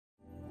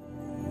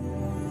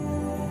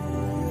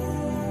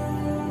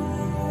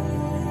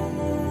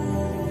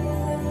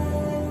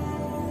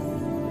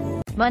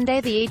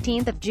Monday, the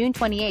 18th of June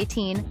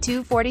 2018,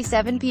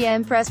 2:47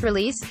 p.m. Press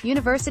release,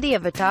 University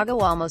of Otago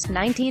almost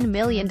 $19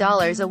 million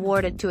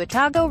awarded to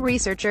Otago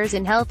researchers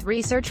in Health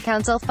Research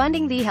Council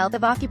funding the health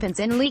of occupants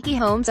in leaky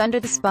homes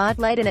under the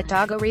spotlight in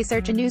Otago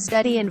research, a new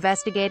study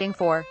investigating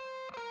for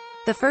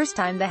the first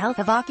time the health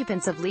of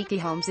occupants of leaky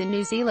homes in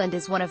New Zealand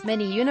is one of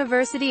many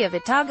University of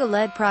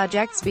Otago-led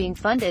projects being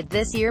funded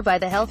this year by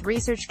the Health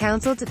Research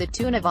Council to the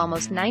tune of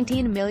almost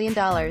 $19 million.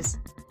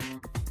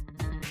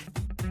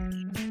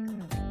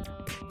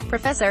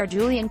 Professor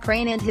Julian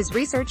Crane and his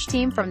research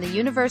team from the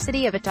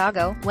University of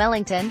Otago,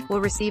 Wellington, will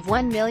receive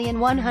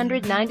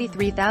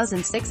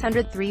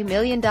 $1,193,603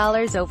 million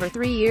over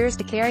 3 years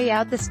to carry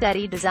out the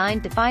study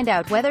designed to find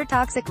out whether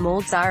toxic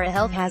molds are a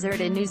health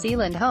hazard in New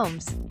Zealand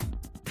homes.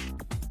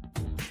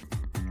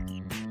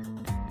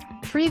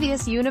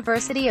 Previous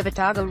University of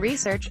Otago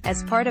research,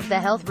 as part of the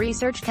Health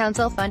Research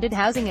Council-funded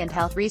Housing and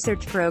Health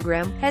Research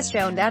Program, has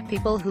shown that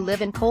people who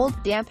live in cold,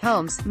 damp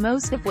homes,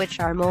 most of which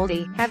are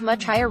moldy, have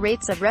much higher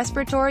rates of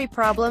respiratory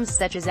problems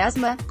such as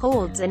asthma,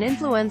 colds and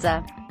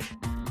influenza.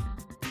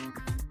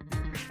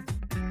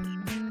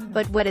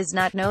 But what is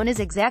not known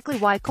is exactly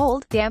why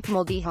cold, damp,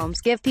 moldy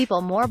homes give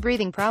people more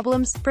breathing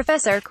problems.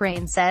 Professor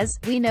Crane says,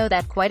 "We know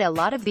that quite a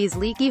lot of these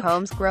leaky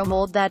homes grow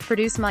mold that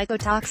produce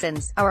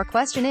mycotoxins. Our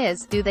question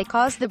is, do they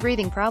cause the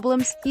breathing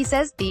problems?" He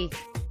says, "The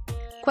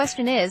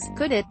question is,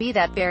 could it be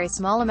that very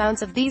small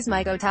amounts of these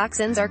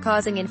mycotoxins are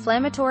causing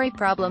inflammatory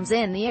problems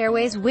in the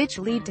airways which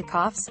lead to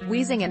coughs,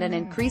 wheezing and an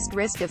increased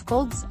risk of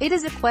colds?" It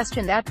is a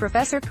question that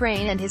Professor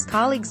Crane and his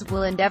colleagues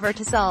will endeavor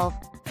to solve.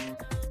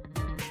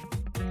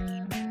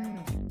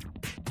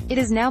 It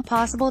is now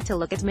possible to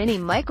look at many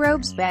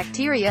microbes,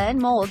 bacteria and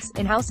molds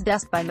in house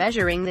dust by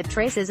measuring the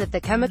traces of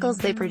the chemicals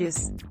they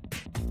produce.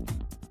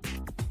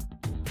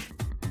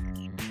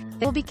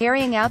 They will be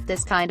carrying out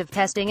this kind of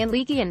testing in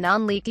leaky and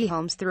non-leaky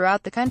homes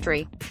throughout the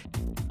country.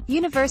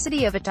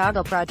 University of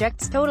Otago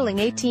projects totaling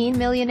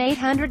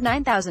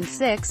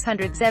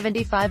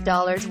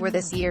 $18,809,675 were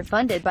this year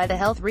funded by the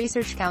Health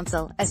Research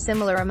Council, a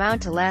similar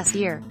amount to last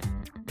year.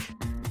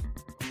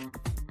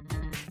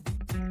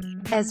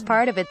 As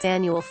part of its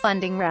annual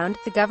funding round,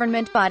 the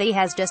government body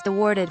has just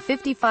awarded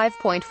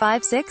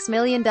 $55.56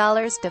 million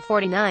to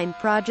 49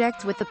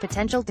 projects with the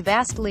potential to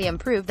vastly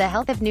improve the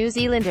health of New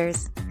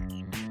Zealanders.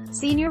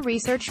 Senior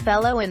Research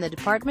Fellow in the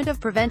Department of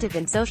Preventive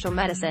and Social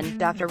Medicine,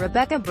 Dr.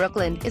 Rebecca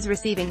Brookland, is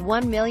receiving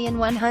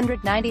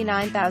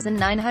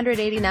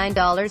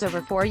 $1,199,989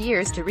 over 4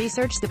 years to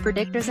research the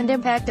predictors and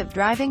impact of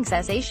driving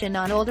cessation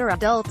on older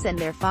adults and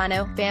their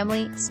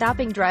family.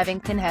 Stopping driving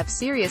can have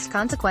serious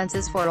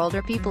consequences for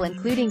older people,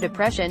 including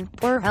depression,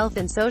 poor health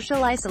and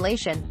social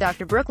isolation,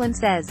 Dr. Brookland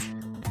says.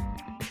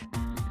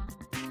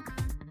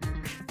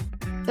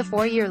 The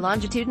 4-year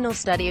longitudinal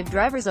study of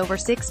drivers over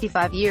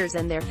 65 years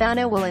and their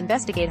whānau will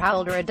investigate how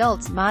older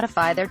adults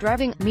modify their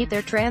driving, meet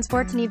their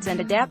transport needs and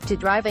adapt to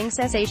driving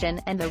cessation,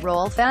 and the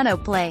role whānau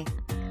play.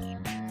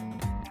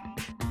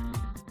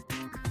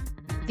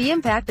 The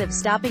impact of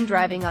stopping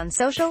driving on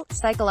social,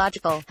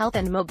 psychological, health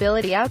and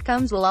mobility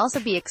outcomes will also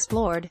be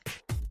explored.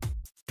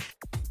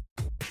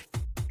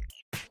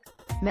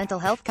 Mental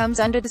health comes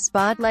under the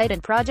spotlight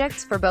in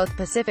projects for both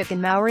Pacific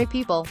and Maori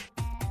people.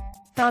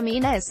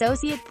 Whamina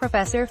Associate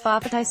Professor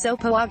Fafatai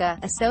Sopoaga,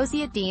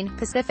 Associate Dean,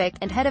 Pacific,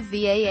 and Head of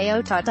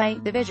VAAO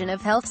Tatai, Division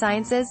of Health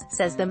Sciences,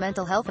 says the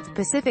mental health of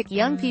Pacific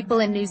young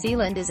people in New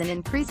Zealand is an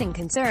increasing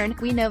concern.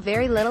 We know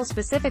very little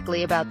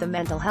specifically about the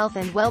mental health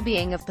and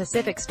well-being of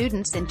Pacific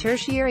students in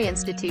tertiary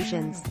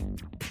institutions.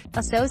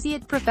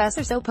 Associate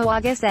Professor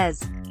Sopoaga says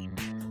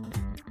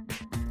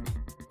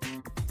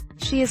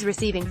she is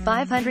receiving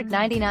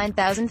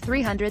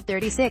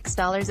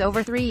 $599,336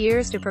 over 3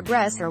 years to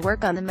progress her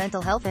work on the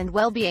mental health and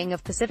well-being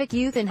of Pacific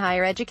youth in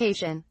higher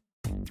education.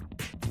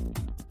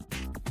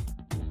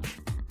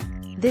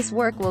 This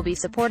work will be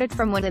supported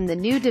from within the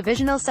new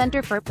Divisional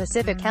Center for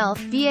Pacific Health,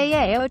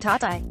 VAAO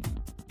Tatai.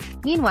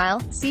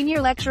 Meanwhile, senior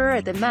lecturer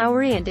at the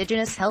Maori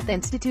Indigenous Health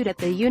Institute at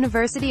the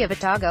University of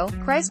Otago,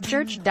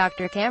 Christchurch,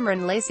 Dr.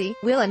 Cameron Lacey,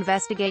 will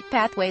investigate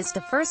pathways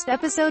to first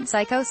episode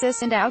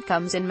psychosis and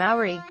outcomes in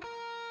Maori.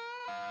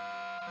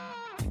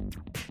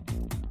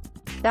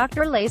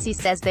 Dr. Lacey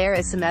says there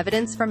is some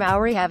evidence for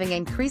Maori having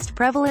increased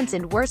prevalence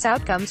and worse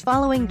outcomes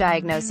following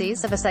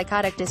diagnoses of a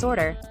psychotic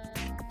disorder.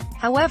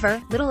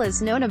 However, little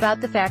is known about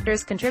the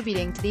factors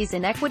contributing to these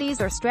inequities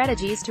or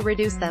strategies to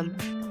reduce them.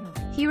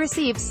 He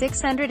received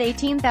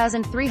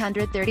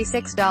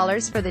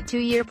 $618,336 for the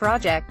 2-year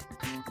project.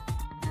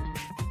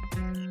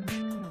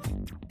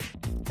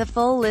 The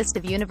full list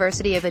of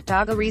University of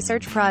Otago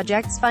research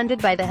projects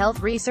funded by the Health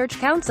Research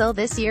Council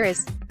this year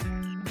is: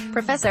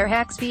 Professor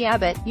Haxby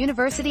Abbott,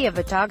 University of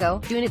Otago,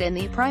 Unit in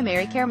the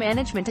Primary Care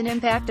Management and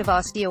Impact of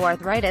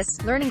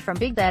Osteoarthritis, Learning from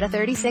Big Data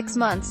 36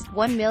 months,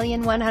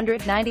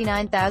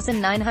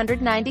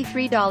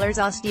 $1,199,993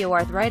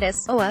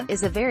 Osteoarthritis, OA,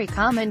 is a very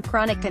common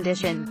chronic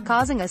condition,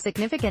 causing a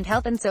significant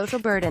health and social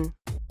burden.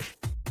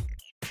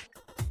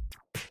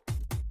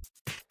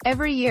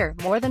 Every year,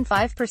 more than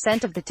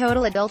 5% of the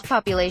total adult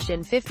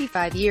population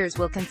 55 years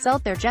will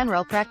consult their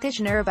general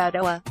practitioner about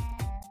OA.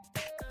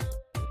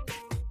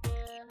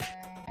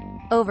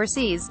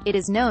 Overseas, it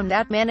is known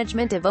that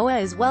management of OA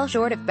is well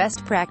short of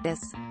best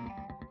practice.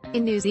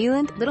 In New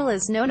Zealand, little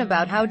is known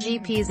about how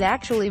GPs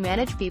actually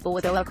manage people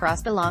with OA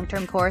across the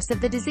long-term course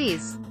of the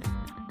disease.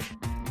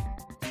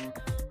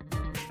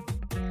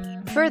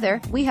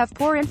 Further, we have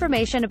poor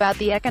information about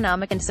the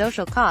economic and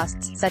social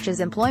costs, such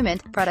as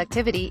employment,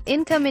 productivity,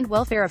 income and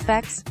welfare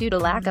effects, due to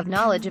lack of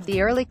knowledge of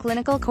the early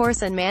clinical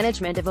course and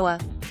management of OA.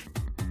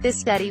 This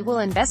study will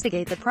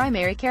investigate the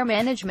primary care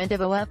management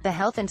of OA, the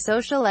health and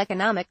social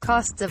economic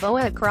costs of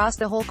OA across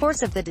the whole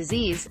course of the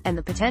disease, and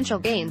the potential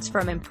gains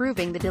from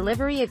improving the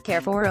delivery of care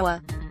for OA.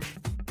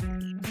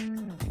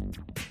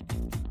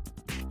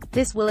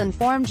 This will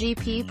inform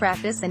GP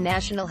practice and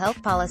national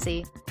health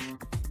policy.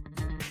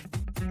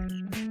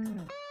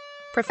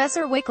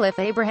 Professor Wycliffe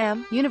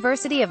Abraham,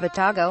 University of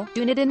Otago,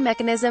 Dunedin.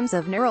 Mechanisms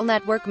of neural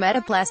network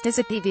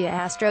metaplasticity via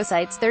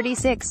astrocytes.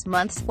 36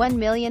 months,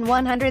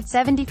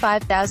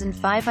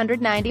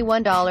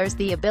 $1,175,591.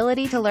 The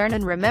ability to learn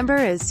and remember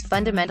is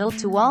fundamental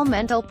to all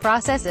mental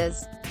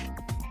processes.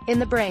 In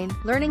the brain,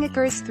 learning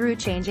occurs through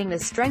changing the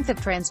strength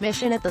of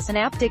transmission at the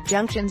synaptic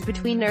junctions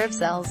between nerve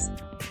cells.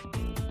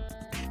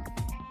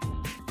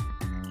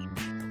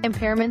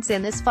 Impairments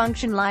in this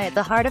function lie at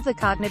the heart of the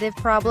cognitive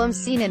problems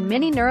seen in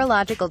many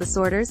neurological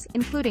disorders,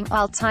 including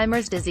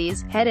Alzheimer's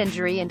disease, head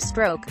injury and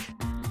stroke.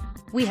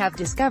 We have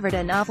discovered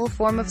a novel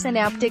form of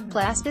synaptic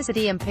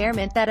plasticity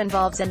impairment that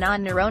involves a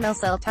non-neuronal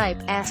cell type,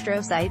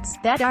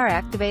 astrocytes, that are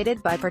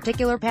activated by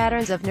particular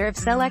patterns of nerve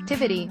cell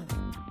activity.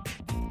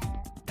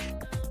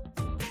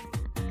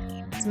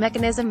 This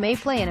mechanism may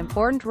play an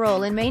important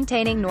role in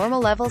maintaining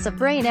normal levels of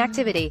brain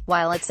activity,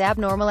 while its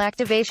abnormal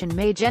activation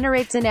may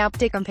generate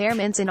synaptic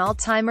impairments in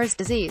Alzheimer's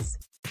disease.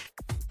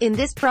 In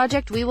this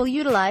project we will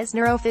utilize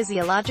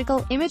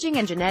neurophysiological, imaging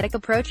and genetic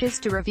approaches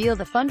to reveal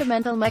the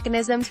fundamental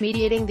mechanisms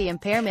mediating the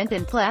impairment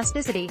in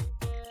plasticity.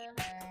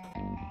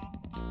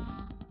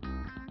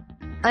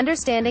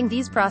 Understanding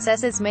these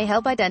processes may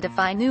help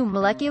identify new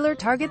molecular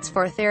targets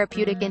for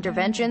therapeutic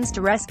interventions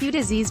to rescue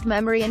diseased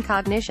memory and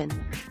cognition.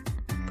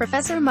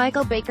 Professor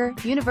Michael Baker,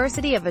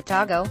 University of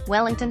Otago,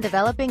 Wellington.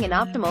 Developing an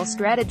optimal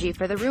strategy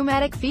for the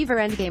rheumatic fever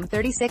endgame.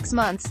 36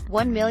 months,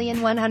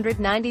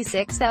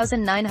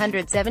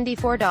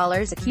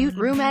 $1,196,974. Acute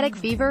rheumatic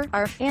fever,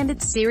 RF, and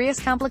its serious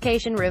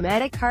complication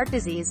rheumatic heart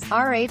disease,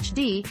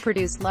 RHD,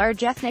 produce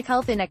large ethnic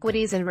health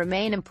inequities and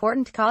remain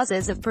important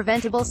causes of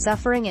preventable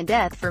suffering and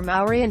death for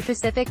Maori and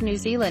Pacific New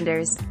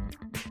Zealanders.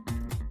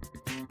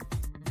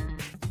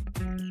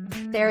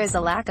 There is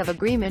a lack of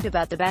agreement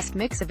about the best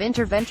mix of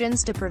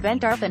interventions to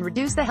prevent ARF and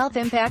reduce the health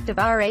impact of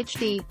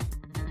RHD.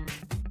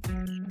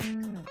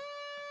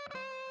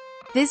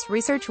 This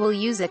research will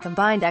use a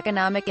combined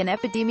economic and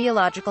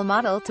epidemiological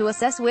model to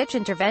assess which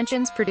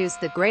interventions produce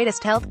the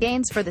greatest health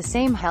gains for the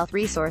same health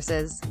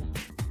resources.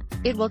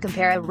 It will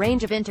compare a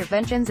range of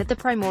interventions at the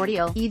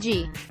primordial,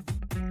 e.g.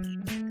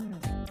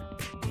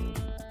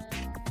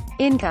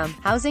 income,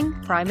 housing,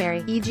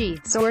 primary, e.g.,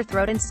 sore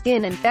throat and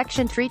skin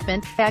infection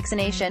treatment,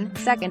 vaccination,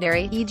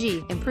 secondary,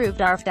 e.g.,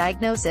 improved ARF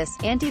diagnosis,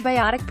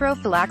 antibiotic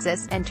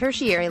prophylaxis, and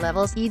tertiary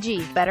levels,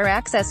 e.g., better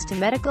access to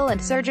medical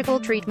and surgical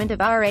treatment of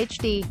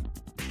RHD.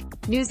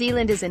 New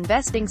Zealand is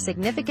investing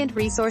significant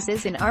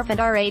resources in ARF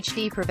and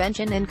RHD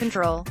prevention and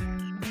control.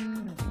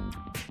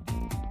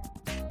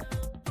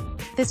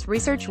 This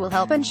research will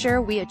help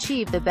ensure we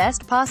achieve the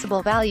best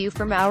possible value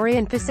for Maori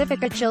and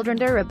Pacifica children.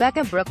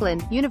 Rebecca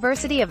Brooklyn,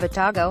 University of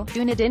Otago,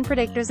 Dunedin.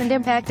 Predictors and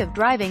impact of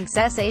driving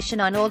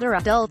cessation on older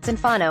adults and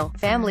whānau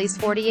families.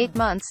 48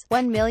 months,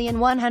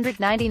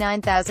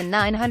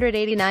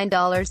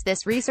 $1,199,989.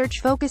 This research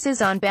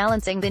focuses on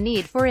balancing the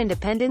need for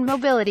independent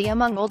mobility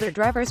among older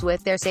drivers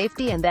with their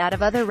safety and that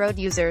of other road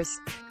users.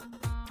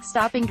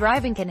 Stopping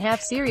driving can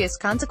have serious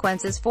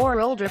consequences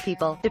for older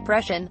people: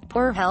 depression,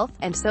 poor health,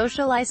 and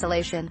social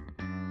isolation.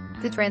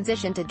 The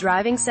transition to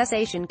driving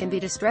cessation can be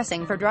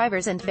distressing for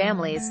drivers and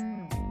families.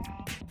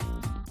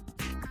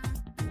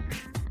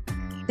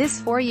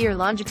 This 4-year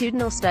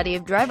longitudinal study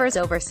of drivers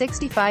over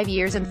 65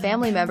 years and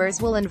family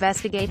members will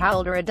investigate how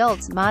older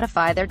adults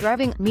modify their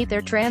driving, meet their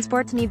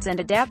transport needs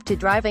and adapt to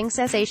driving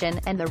cessation,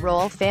 and the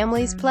role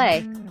families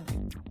play.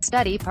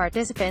 Study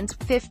participants,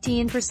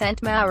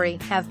 15% Maori,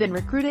 have been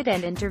recruited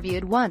and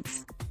interviewed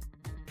once.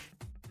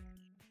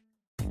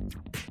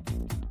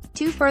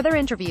 2 further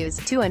interviews,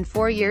 2 and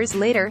 4 years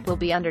later, will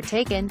be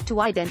undertaken,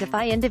 to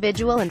identify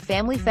individual and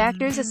family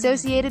factors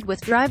associated with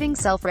driving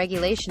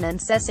self-regulation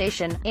and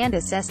cessation, and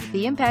assess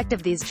the impact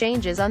of these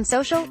changes on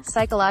social,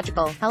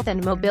 psychological, health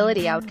and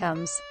mobility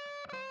outcomes.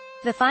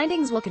 The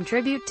findings will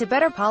contribute to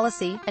better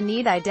policy, a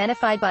need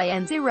identified by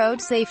NZ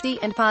Road Safety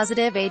and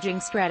positive aging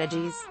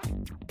strategies.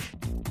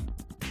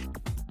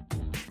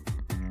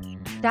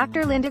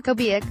 Dr. Linda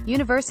Kobiak,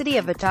 University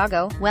of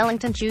Otago,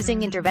 Wellington.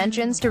 Choosing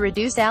interventions to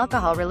reduce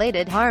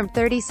alcohol-related harm.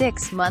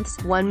 36 months,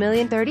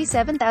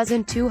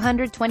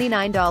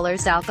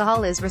 $1,037,229.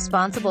 Alcohol is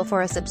responsible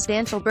for a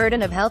substantial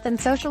burden of health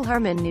and social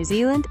harm in New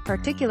Zealand,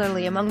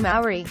 particularly among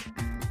Maori.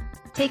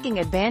 Taking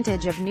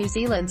advantage of New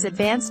Zealand's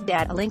advanced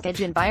data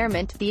linkage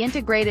environment, the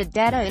Integrated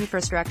Data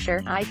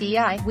Infrastructure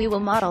 (IDI), we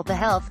will model the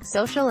health,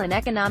 social and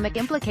economic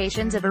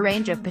implications of a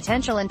range of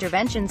potential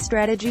intervention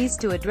strategies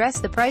to address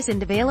the price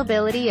and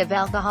availability of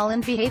alcohol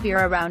and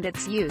behavior around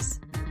its use.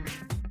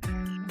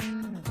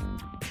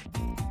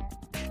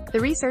 The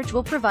research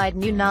will provide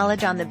new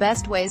knowledge on the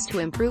best ways to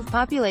improve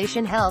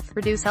population health,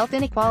 reduce health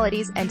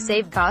inequalities, and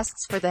save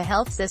costs for the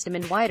health system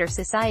and wider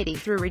society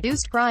through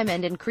reduced crime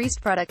and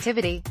increased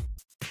productivity.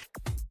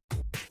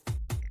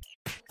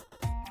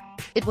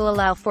 It will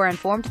allow for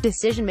informed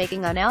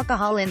decision-making on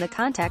alcohol in the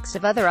context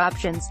of other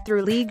options,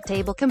 through league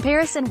table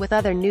comparison with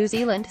other New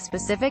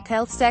Zealand-specific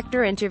health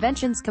sector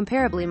interventions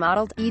comparably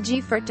modelled,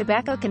 e.g. for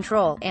tobacco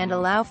control, and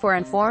allow for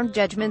informed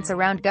judgments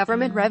around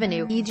government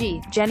revenue,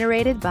 e.g.,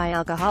 generated by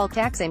alcohol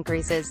tax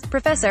increases.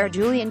 Professor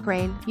Julian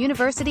Crane,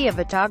 University of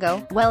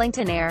Otago,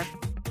 Wellington Air.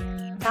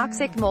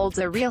 Toxic mold's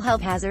a real health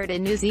hazard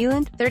in New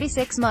Zealand,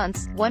 36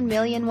 months,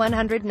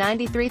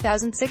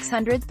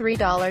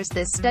 $1,193,603.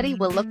 This study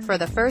will look for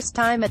the first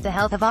time at the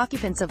health of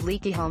occupants of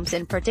leaky homes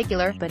in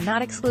particular, but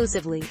not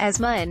exclusively,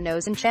 asthma and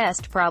nose and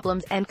chest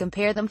problems, and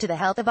compare them to the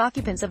health of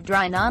occupants of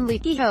dry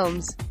non-leaky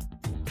homes.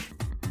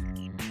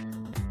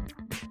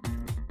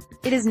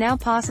 It is now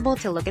possible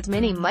to look at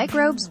many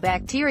microbes,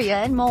 bacteria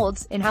and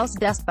molds in house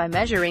dust by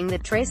measuring the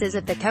traces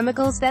of the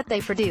chemicals that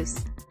they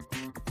produce.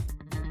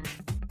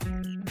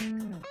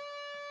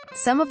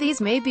 Some of these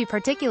may be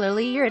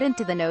particularly irritant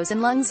to the nose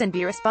and lungs and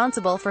be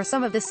responsible for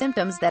some of the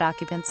symptoms that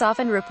occupants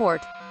often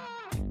report.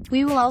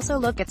 We will also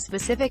look at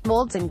specific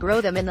molds and grow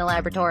them in the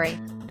laboratory.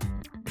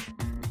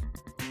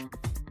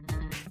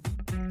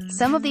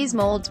 Some of these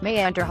molds may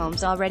enter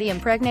homes already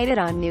impregnated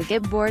on new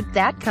gib board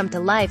that come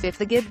to life if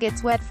the gib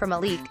gets wet from a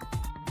leak.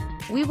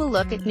 We will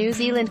look at New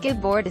Zealand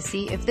gib board to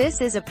see if this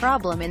is a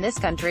problem in this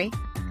country.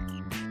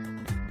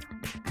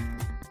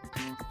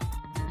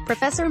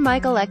 Professor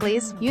Michael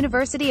Eccles,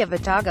 University of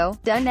Otago,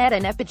 done at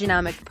an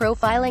epigenomic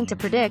profiling to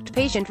predict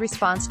patient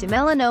response to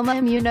melanoma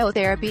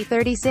immunotherapy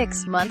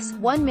 36 months,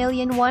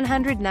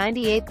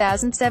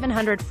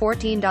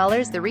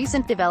 $1,198,714. The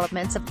recent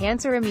developments of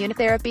cancer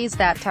immunotherapies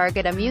that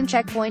target immune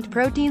checkpoint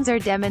proteins are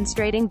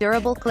demonstrating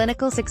durable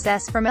clinical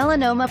success for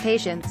melanoma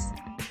patients.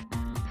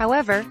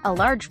 However, a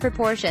large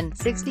proportion,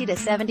 60 to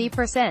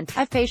 70%,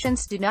 of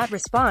patients do not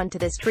respond to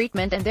this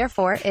treatment, and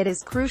therefore, it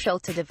is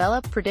crucial to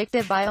develop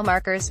predictive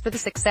biomarkers for the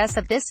success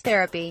of this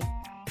therapy.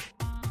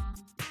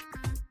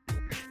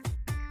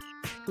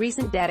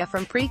 Recent data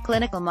from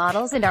preclinical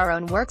models and our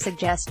own work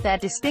suggest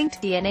that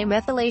distinct DNA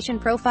methylation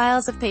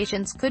profiles of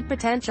patients could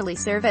potentially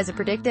serve as a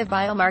predictive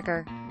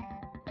biomarker.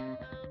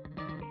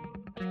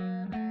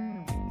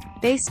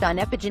 Based on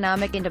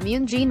epigenomic and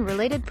immune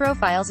gene-related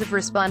profiles of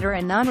responder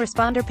and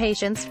non-responder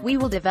patients, we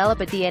will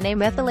develop a DNA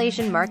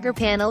methylation marker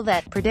panel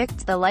that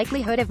predicts the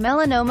likelihood of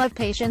melanoma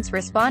patients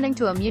responding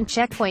to immune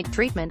checkpoint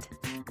treatment.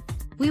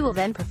 We will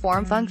then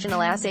perform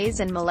functional assays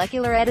and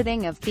molecular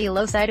editing of key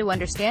loci to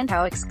understand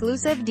how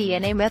exclusive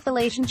DNA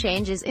methylation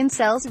changes in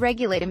cells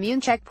regulate immune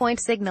checkpoint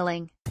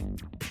signaling.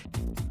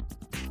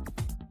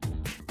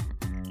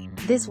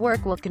 This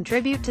work will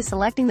contribute to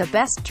selecting the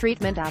best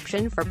treatment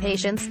option for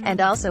patients,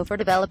 and also for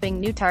developing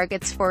new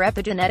targets for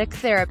epigenetic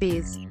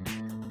therapies.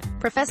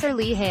 Professor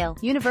Lee Hale,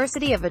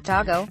 University of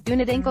Otago,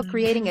 Unit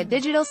creating a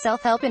digital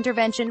self-help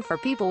intervention for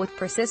people with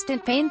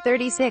persistent pain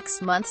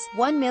 36 months,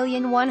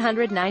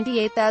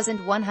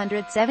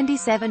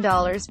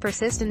 $1,198,177.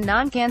 Persistent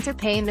non-cancer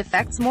pain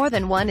affects more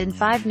than 1 in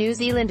 5 New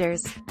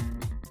Zealanders.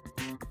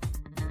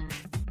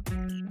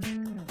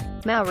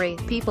 Maori,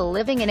 people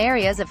living in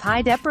areas of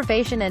high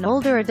deprivation and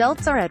older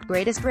adults are at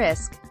greatest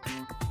risk.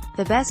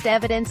 The best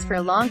evidence for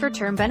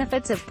longer-term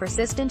benefits of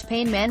persistent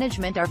pain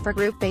management are for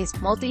group-based,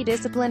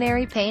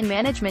 multidisciplinary pain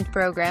management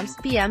programs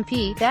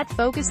 (PMP) that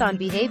focus on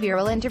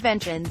behavioral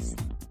interventions.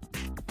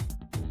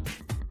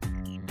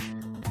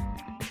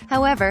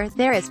 However,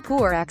 there is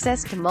poor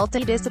access to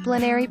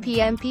multidisciplinary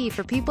PMP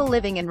for people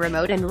living in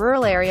remote and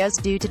rural areas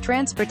due to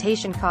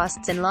transportation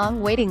costs and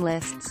long waiting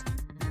lists.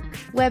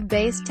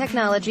 Web-based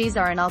technologies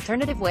are an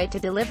alternative way to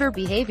deliver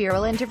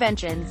behavioral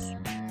interventions.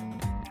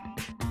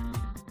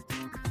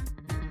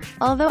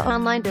 Although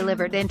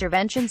online-delivered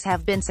interventions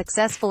have been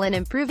successful in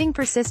improving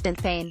persistent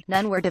pain,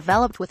 none were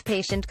developed with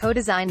patient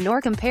co-design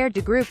nor compared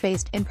to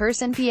group-based,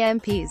 in-person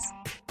PMPs.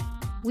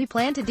 We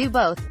plan to do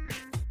both.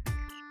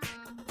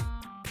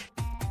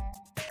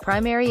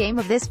 Primary aim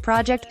of this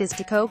project is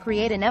to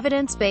co-create an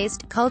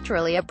evidence-based,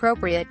 culturally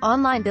appropriate,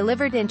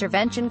 online-delivered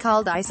intervention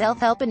called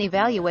iSelf-Help and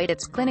evaluate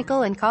its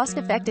clinical and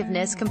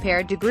cost-effectiveness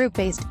compared to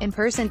group-based,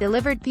 in-person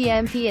delivered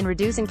PMP in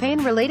reducing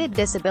pain-related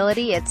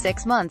disability at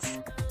 6 months.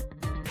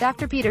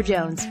 Dr. Peter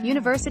Jones,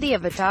 University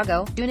of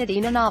Otago, Unit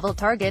a novel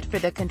target for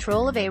the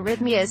control of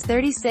arrhythmias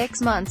 36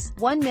 months,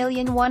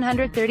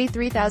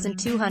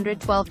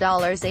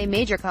 $1,133,212. A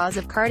major cause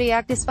of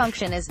cardiac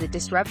dysfunction is the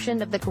disruption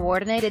of the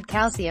coordinated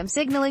calcium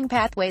signaling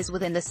pathways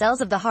within the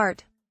cells of the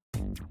heart.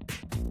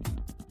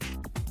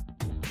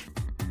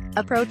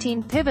 A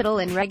protein pivotal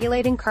in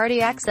regulating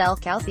cardiac cell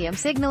calcium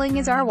signaling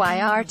is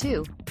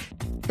RYR2.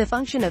 The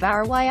function of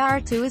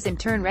RYR2 is in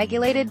turn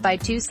regulated by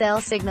two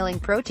cell signaling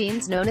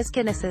proteins known as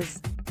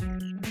kinases.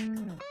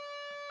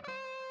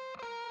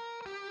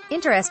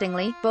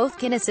 Interestingly, both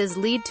kinases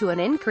lead to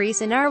an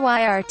increase in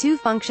RYR2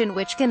 function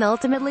which can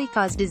ultimately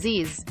cause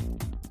disease.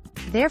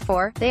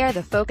 Therefore, they are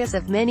the focus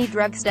of many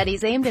drug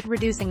studies aimed at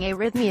reducing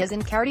arrhythmias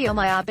and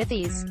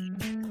cardiomyopathies.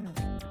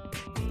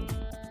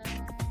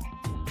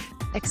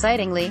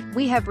 Excitingly,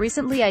 we have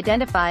recently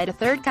identified a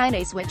third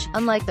kinase which,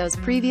 unlike those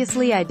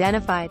previously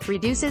identified,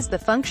 reduces the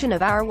function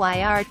of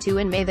RYR2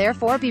 and may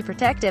therefore be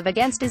protective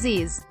against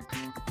disease.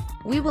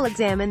 We will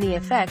examine the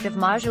effect of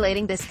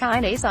modulating this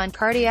kinase on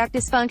cardiac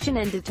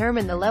dysfunction and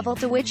determine the level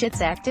to which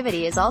its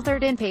activity is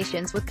altered in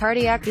patients with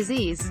cardiac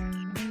disease.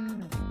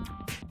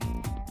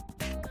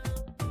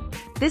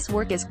 This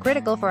work is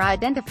critical for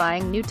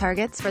identifying new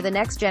targets for the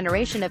next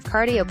generation of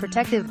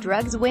cardioprotective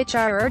drugs which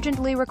are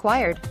urgently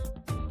required.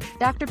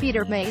 Dr.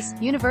 Peter Mace,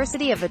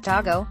 University of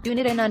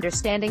Otago-led in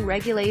understanding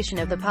regulation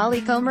of the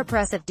polycomb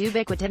repressive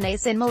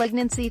ubiquitinase in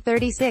malignancy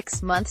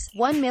 36 months,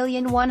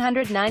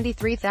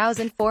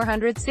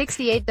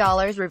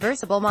 $1,193,468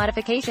 Reversible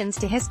modifications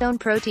to histone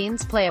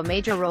proteins play a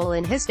major role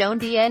in histone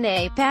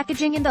DNA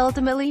packaging and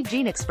ultimately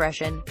gene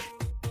expression.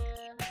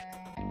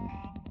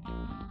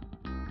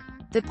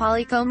 The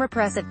polycomb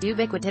repressive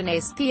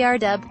ubiquitinase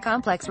 (PRW)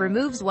 complex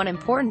removes one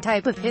important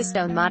type of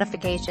histone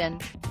modification.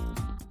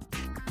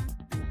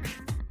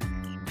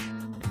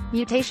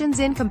 Mutations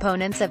in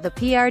components of the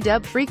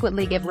PRW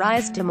frequently give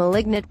rise to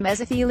malignant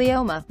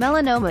mesothelioma,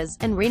 melanomas,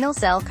 and renal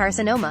cell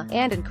carcinoma,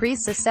 and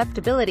increase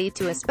susceptibility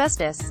to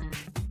asbestos.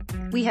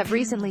 We have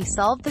recently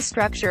solved the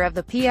structure of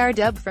the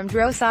PRW from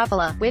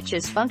Drosophila, which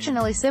is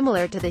functionally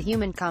similar to the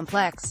human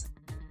complex.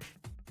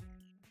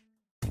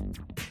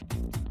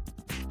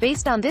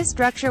 Based on this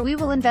structure we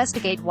will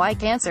investigate why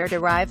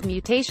cancer-derived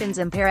mutations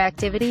impair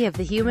activity of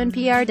the human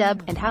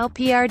PRW, and how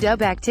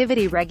PRW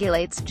activity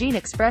regulates gene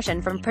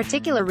expression from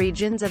particular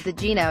regions of the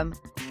genome.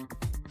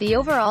 The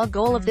overall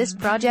goal of this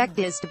project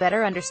is to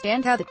better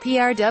understand how the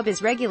PRW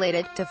is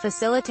regulated, to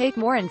facilitate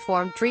more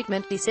informed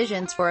treatment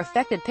decisions for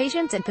affected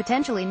patients and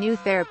potentially new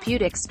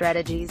therapeutic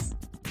strategies.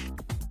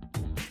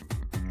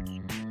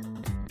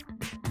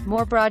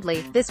 More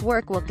broadly, this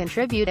work will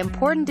contribute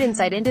important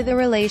insight into the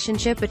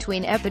relationship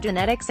between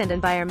epigenetics and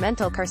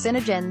environmental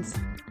carcinogens.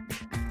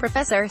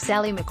 Professor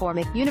Sally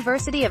McCormick,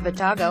 University of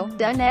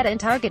Otago-led in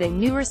targeting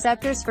new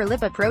receptors for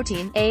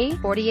lipoprotein A,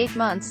 48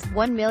 months,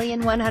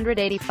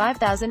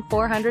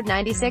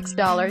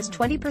 $1,185,496.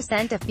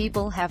 20% of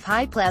people have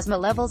high plasma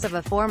levels of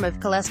a form of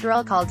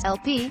cholesterol called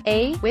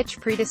Lp(a),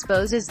 which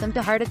predisposes them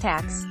to heart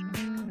attacks.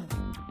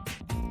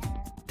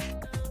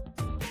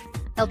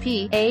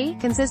 Lp(a)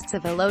 consists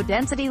of a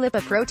low-density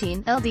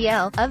lipoprotein,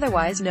 LDL,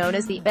 otherwise known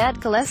as the bad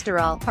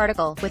cholesterol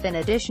particle, with an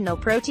additional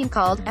protein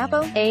called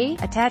ApoA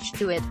attached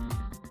to it.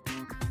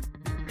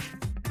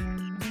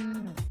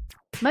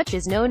 Much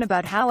is known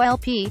about how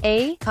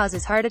Lp(a)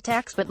 causes heart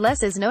attacks, but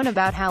less is known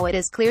about how it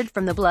is cleared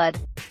from the blood.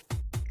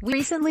 We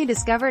recently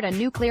discovered a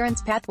new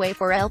clearance pathway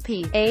for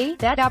Lp(a)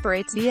 that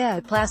operates via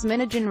a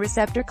plasminogen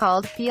receptor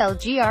called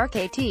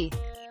PLGRKT.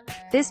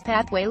 This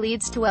pathway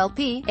leads to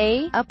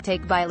Lp(a)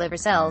 uptake by liver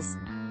cells.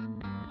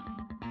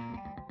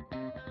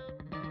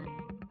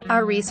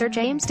 Our research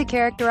aims to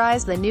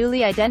characterize the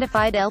newly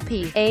identified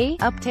Lp(a)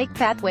 uptake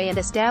pathway and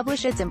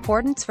establish its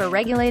importance for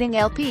regulating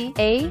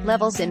Lp(a)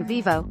 levels in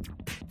vivo.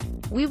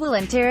 We will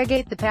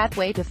interrogate the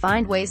pathway to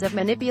find ways of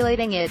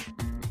manipulating it.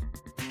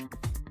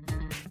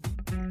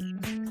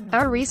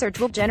 Our research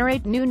will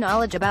generate new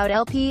knowledge about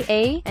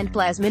Lp(a) and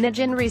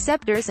plasminogen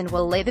receptors and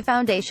will lay the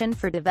foundation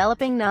for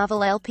developing novel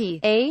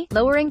Lp(a)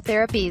 lowering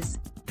therapies.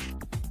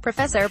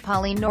 Professor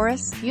Pauline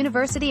Norris,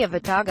 University of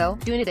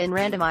Otago-led in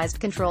randomized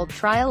controlled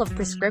trial of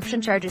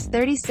prescription charges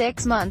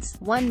 36 months,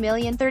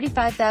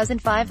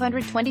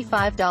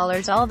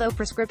 $1,035,525. Although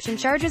prescription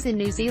charges in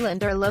New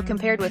Zealand are low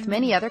compared with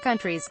many other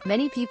countries,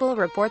 many people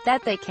report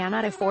that they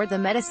cannot afford the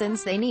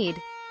medicines they need.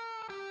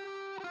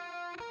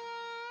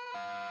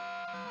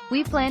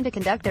 We plan to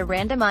conduct a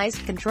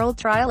randomized controlled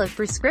trial of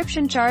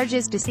prescription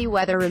charges to see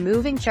whether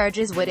removing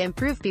charges would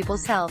improve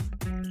people's health.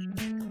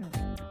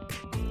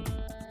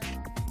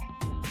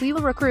 We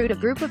will recruit a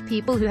group of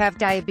people who have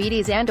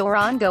diabetes and/or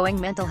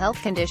ongoing mental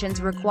health conditions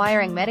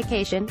requiring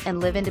medication, and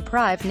live in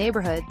deprived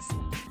neighborhoods.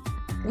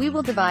 We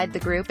will divide the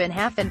group in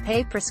half and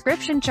pay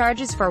prescription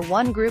charges for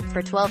one group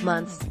for 12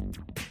 months.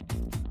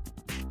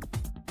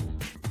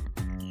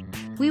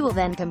 We will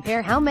then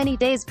compare how many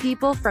days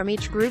people from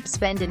each group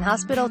spend in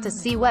hospital to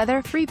see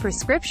whether free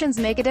prescriptions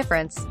make a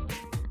difference.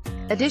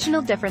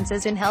 Additional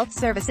differences in health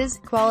services,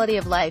 quality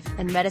of life,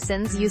 and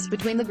medicines used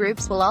between the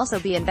groups will also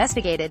be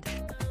investigated.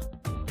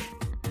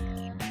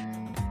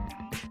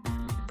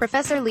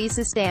 Professor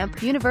Lisa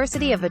Stamp,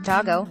 University of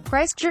Otago,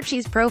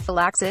 Christchurch's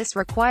prophylaxis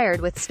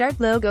required with start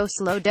logo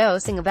slow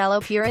dosing of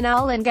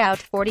allopurinol in gout,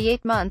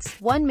 48 months,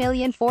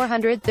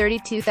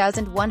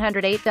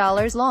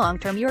 $1,432,108.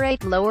 Long-term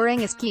urate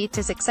lowering is key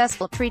to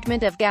successful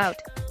treatment of gout.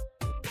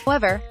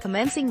 However,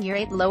 commencing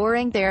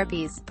urate-lowering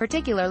therapies,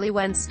 particularly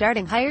when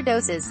starting higher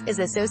doses, is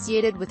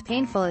associated with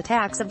painful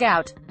attacks of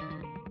gout.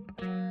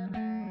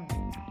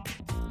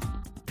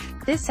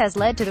 This has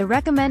led to the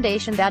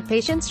recommendation that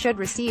patients should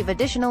receive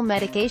additional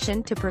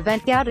medication to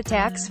prevent gout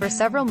attacks for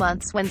several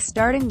months when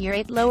starting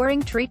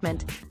urate-lowering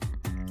treatment.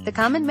 The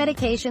common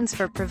medications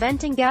for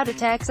preventing gout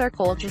attacks are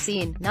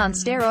colchicine,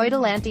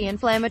 non-steroidal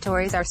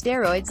anti-inflammatories are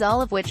steroids,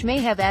 all of which may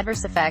have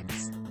adverse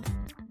effects.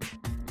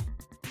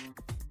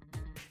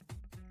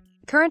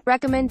 Current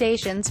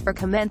recommendations for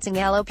commencing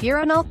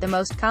allopurinol, the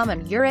most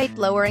common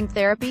urate-lowering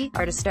therapy,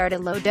 are to start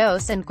at low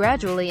dose and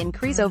gradually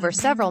increase over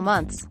several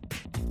months.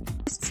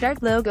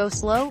 Start low, go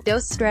slow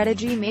dose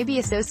strategy may be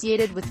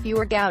associated with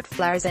fewer gout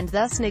flares and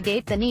thus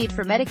negate the need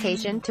for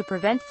medication to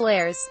prevent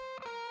flares.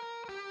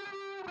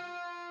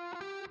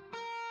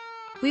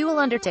 We will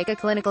undertake a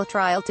clinical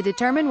trial to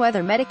determine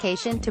whether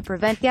medication to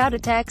prevent gout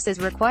attacks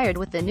is required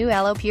with the new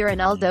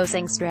allopurinol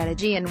dosing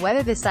strategy and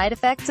whether the side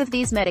effects of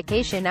these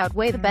medication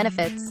outweigh the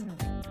benefits.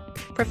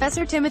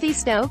 Professor Timothy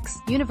Stokes,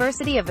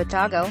 University of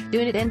Otago,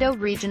 Unit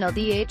Indo-Regional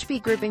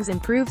DHP groupings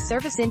improve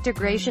service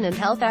integration and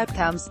health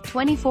outcomes,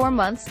 24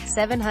 months,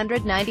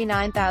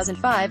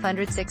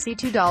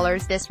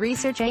 $799,562. This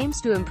research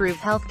aims to improve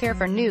healthcare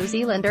for New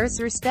Zealanders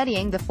through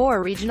studying the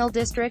 4 Regional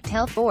District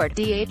Health Board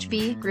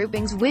DHP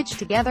groupings which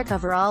together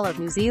cover all of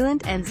New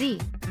Zealand,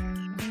 NZ.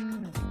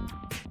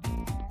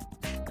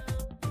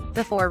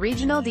 The 4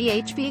 regional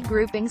DHP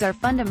groupings are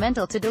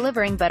fundamental to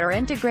delivering better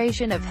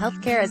integration of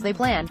healthcare as they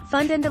plan,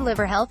 fund and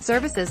deliver health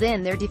services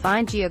in their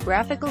defined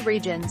geographical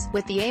regions,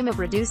 with the aim of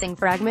reducing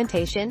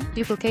fragmentation,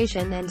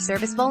 duplication and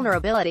service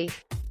vulnerability.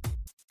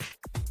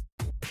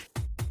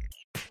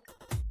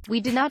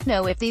 We do not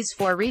know if these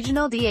 4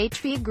 regional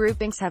DHP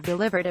groupings have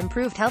delivered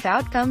improved health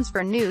outcomes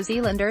for New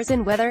Zealanders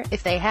and whether,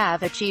 if they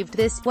have achieved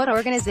this, what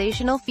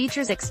organizational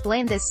features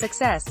explain this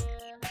success.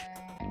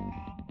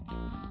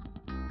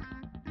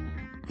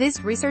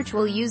 This research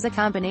will use a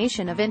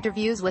combination of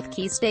interviews with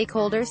key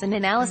stakeholders and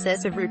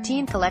analysis of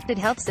routine collected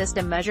health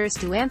system measures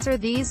to answer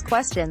these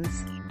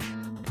questions.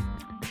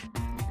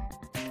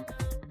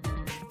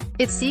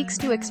 It seeks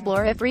to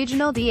explore if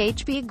regional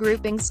DHP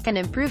groupings can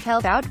improve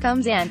health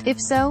outcomes and, if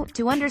so,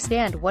 to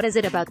understand what is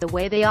it about the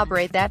way they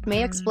operate that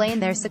may explain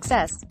their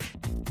success.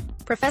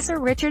 Professor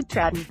Richard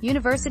Troughton,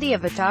 University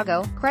of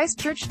Otago,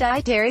 Christchurch.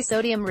 Dietary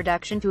sodium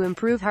reduction to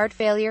improve heart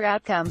failure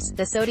outcomes.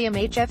 The Sodium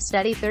HF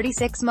study,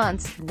 36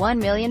 months,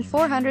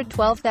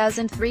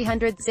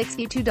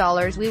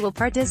 $1,412,362. We will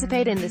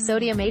participate in the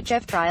Sodium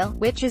HF trial,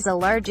 which is a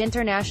large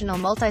international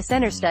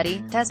multi-center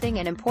study, testing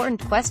an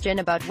important question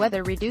about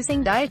whether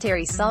reducing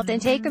dietary salt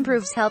intake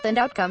improves health and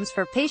outcomes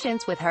for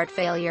patients with heart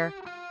failure.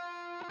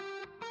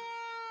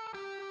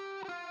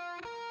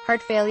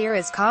 Heart failure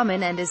is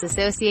common and is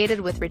associated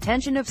with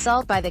retention of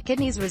salt by the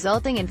kidneys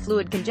resulting in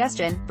fluid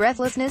congestion,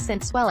 breathlessness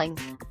and swelling.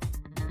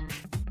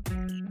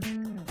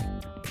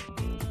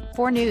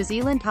 4 New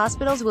Zealand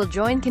hospitals will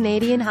join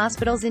Canadian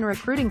hospitals in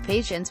recruiting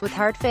patients with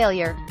heart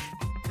failure.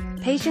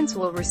 Patients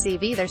will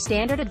receive either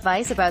standard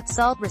advice about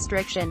salt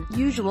restriction,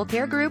 usual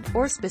care group,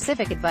 or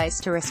specific advice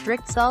to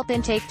restrict salt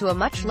intake to a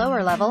much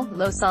lower level,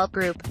 low salt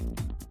group.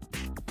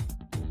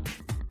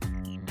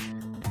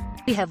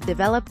 We have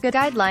developed good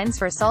guidelines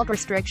for salt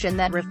restriction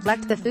that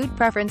reflect the food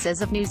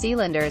preferences of New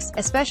Zealanders,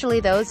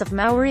 especially those of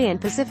Maori and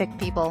Pacific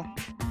people.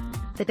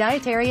 The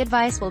dietary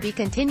advice will be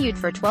continued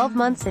for 12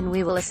 months and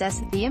we will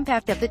assess the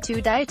impact of the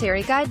 2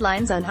 dietary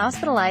guidelines on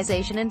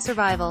hospitalization and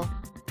survival.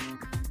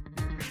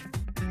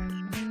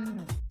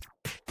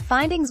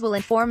 Findings will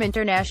inform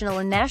international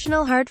and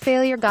national heart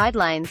failure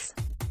guidelines.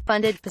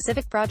 Funded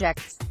Pacific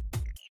projects.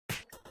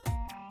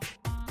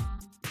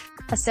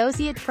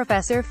 Associate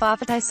Professor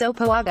Fafatai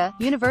Sopoaga,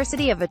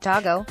 University of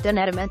Otago,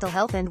 Donetta Mental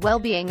Health and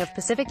Well-being of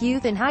Pacific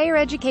Youth in Higher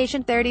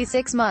Education,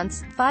 36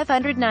 months,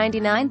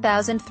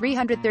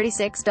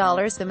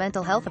 $599,336. The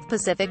mental health of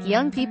Pacific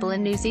young people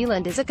in New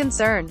Zealand is a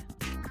concern.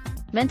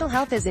 Mental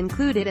health is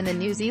included in the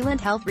New Zealand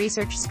Health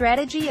Research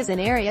Strategy as an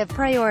area of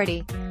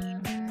priority.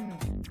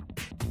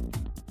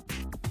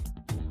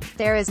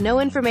 There is no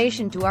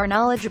information to our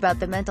knowledge about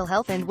the mental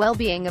health and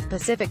well-being of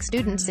Pacific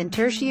students in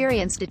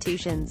tertiary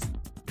institutions.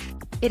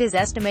 It is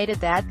estimated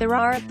that there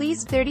are at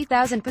least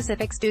 30,000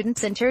 Pacific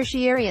students in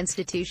tertiary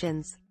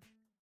institutions.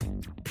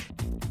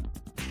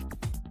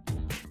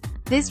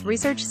 This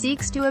research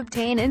seeks to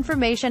obtain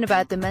information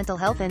about the mental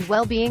health and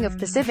well-being of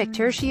Pacific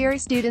tertiary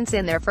students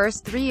in their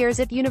first 3 years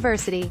at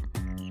university.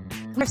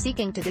 We are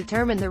seeking to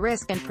determine the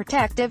risk and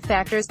protective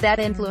factors that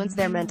influence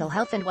their mental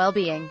health and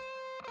well-being.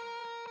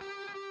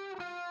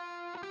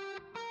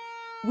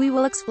 We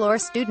will explore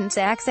students'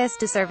 access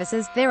to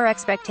services, their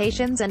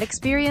expectations and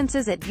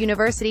experiences at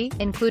university,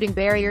 including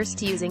barriers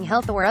to using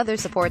health or other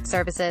support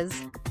services.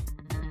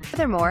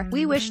 Furthermore,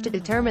 we wish to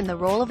determine the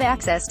role of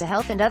access to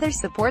health and other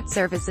support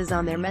services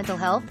on their mental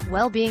health,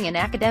 well-being and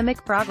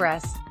academic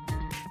progress.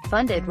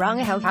 Funded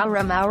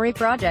Rangihaura Maori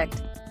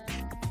Project.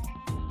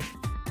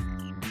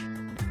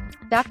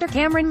 Dr.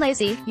 Cameron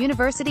Lacey,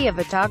 University of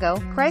Otago,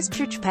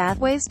 Christchurch.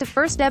 Pathways to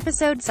first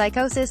episode: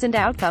 psychosis and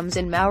outcomes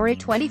in Maori.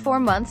 24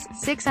 months,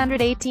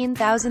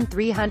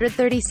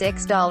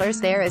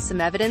 $618,336. There is some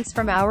evidence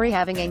for Maori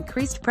having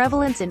increased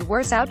prevalence and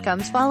worse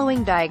outcomes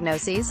following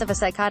diagnoses of a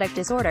psychotic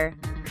disorder.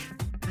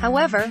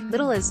 However,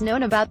 little is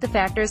known about the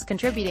factors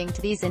contributing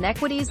to these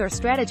inequities or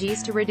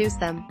strategies to reduce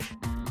them.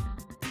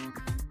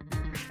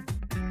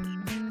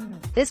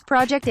 This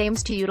project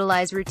aims to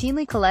utilize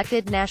routinely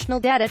collected national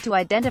data to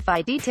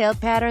identify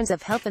detailed patterns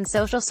of health and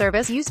social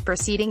service use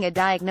preceding a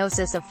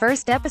diagnosis of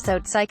first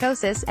episode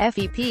psychosis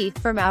 (FEP)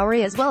 for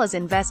Maori, as well as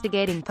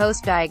investigating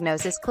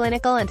post-diagnosis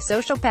clinical and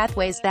social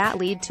pathways that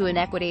lead to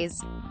inequities.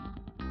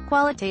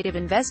 Qualitative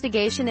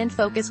investigation and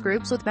focus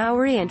groups with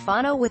Maori and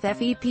whānau with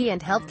FEP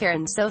and healthcare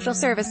and social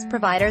service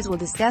providers will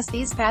discuss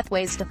these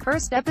pathways to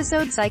first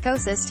episode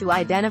psychosis to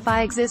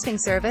identify existing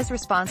service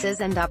responses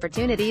and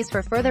opportunities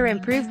for further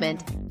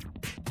improvement.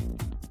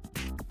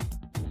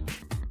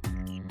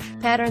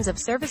 Patterns of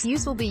service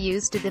use will be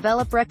used to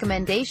develop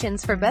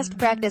recommendations for best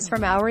practice for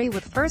Maori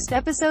with first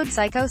episode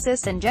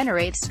psychosis and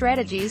generate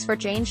strategies for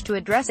change to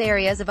address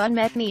areas of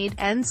unmet need.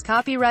 Ends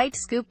copyright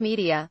Scoop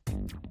Media.